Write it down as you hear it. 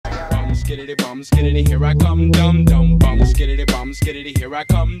skiddity bum, skiddity, here I come, dum dum bum, skiddity bum, skiddity, here I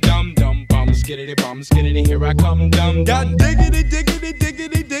come, dum dum bum, skiddity bum, skiddity, here I come, dum. Got diggity, diggity,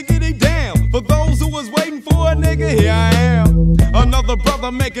 diggity, diggity, damn. For those who was waiting for a nigga, here I am. Another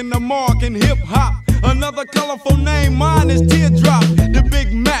brother making the mark in hip hop. Another colorful name, mine is Teardrop. The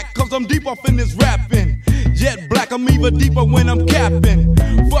Big Mac, cause I'm deep off in this rapping. Jet black, I'm even deeper when I'm capping.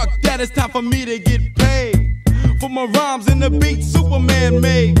 Fuck that, it's time for me to get paid. For my rhymes and the beat Superman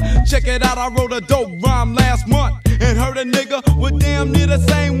made. Check it out, I wrote a dope rhyme last month and heard a nigga with damn near the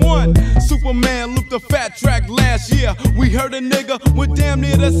same one. Superman looped a fat track last year. We heard a nigga with damn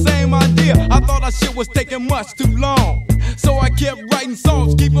near the same idea. I thought our shit was taking much too long, so I kept writing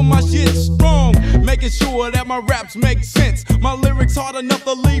songs, keeping my shit strong, making sure that my raps make sense. My lyrics hard enough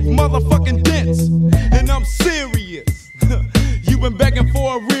to leave motherfucking dents. And I'm serious. You been begging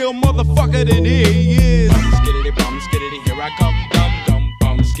for a real motherfucker, then here he is. Skiddity bum, skiddity, here I come, dum dum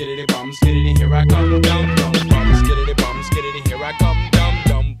bum, skiddity bum, skiddity, here I come, dum dum bum, skiddity bum, skiddity, here I come, dum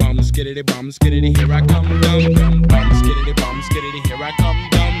dum bum, skiddity bum, skiddity, here I come, dum dum bum, skiddity bum, skiddity, here I come,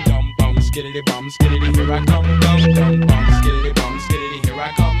 dum dum bum, skiddity bum, skiddity, here I come, dum dum bum, skiddity bum, skiddity, here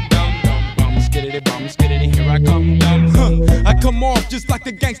I come, dum dum bum, skiddity bum, skiddity, here I come, dum. I come off just like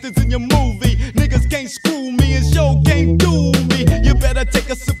the gangsters in your movie. Niggas can't screw me and show can't do me. You better take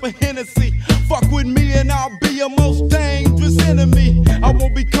a sip of Hennessy. Fuck with me and I'll be your most dangerous enemy. I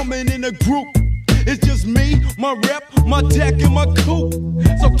won't be coming in a group. It's just me, my rep, my deck, and my coupe.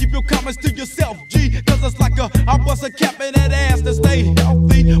 So keep your comments to yourself, G. Cause it's like I bust a cap in that ass to stay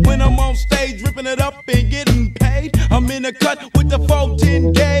healthy. When I'm on stage, ripping it up and getting paid. I'm in the cut with the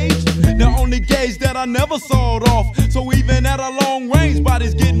 410 gauge. The only gauge that I never sawed off. So even at a long range,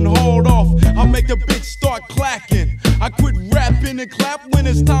 body's getting hauled off. I make the bitch start clacking. I quit rapping and clap when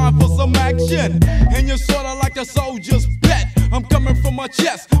it's time for some action. And you're sorta like a soldier's pet. I'm coming from my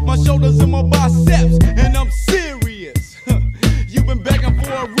chest, my shoulders and my biceps, and I'm serious. You've been begging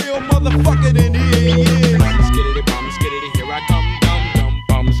for a real motherfucker, then here he is. Skiddity bum, skiddity, here I come, dum dum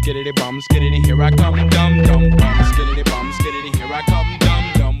bum, skiddity bum, skiddity, here I come, dum dum bum, skiddity bum, skiddity, here I come,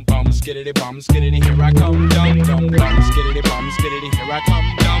 dum dum bum, skiddity bum, skiddity, here I come, dum dum bum, skiddity bum, skiddity, here I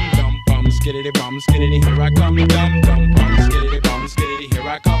come, dum dum bum, skiddity bum, skiddity, here I come, dum dum bum, skiddity bum, skiddity, here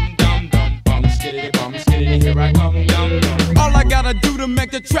I come, dum dum bum, skiddity bum, skiddity, here I come, dum dum. All I gotta do to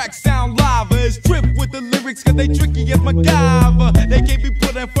make the track sound live is trip with the lyrics, cause they tricky as MacGyver. They can't be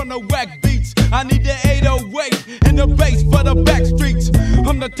put in front of whack beats. I need the 808 and the bass for the back streets.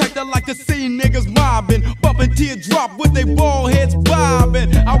 I'm the type that like to see niggas mobbing, bumping Teardrop with they bald heads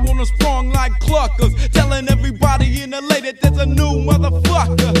bobbing. I want them strong like cluckers, telling everybody in the LA that there's a new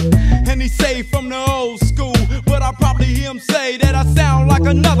motherfucker. And he say from the old school, but I probably hear him say that I sound like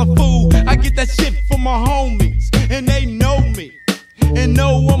another fool. I get that shit from my homies, and they know me, and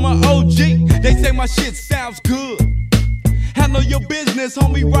know I'm a OG. They say my shit sounds good. Handle your business,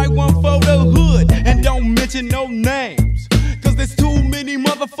 homie, write one for the hood. And don't mention no names, cause there's too many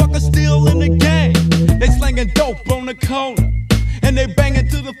motherfuckers still in the game. They slanging dope on the corner, and they banging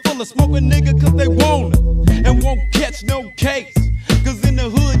to the fullest, smoking nigga cause they wanna, and won't catch no case. Cause in the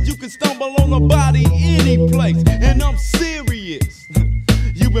hood you can stumble on a body any place. And I'm serious.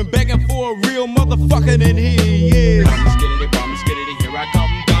 You've been begging for a real motherfucker, and here he is. Skiddity bum, skiddity, here I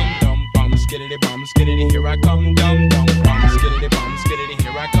come, dum dum bum, skiddity bum, skiddity, here I come, dum dum bum, skiddity bum, skiddity,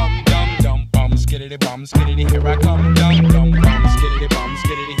 here I come, dum dum bum, skiddity bum, skiddity, here I come, dum dum bum, skiddity bum,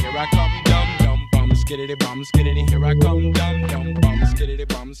 skiddity, here I come, dum dum bum, skiddity bum, skiddity, here I come, dum dum bum, skiddity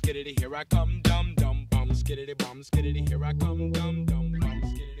bum, skiddity, here I come, dum dum bum, skiddity bum, skiddity, here I come, dum dum.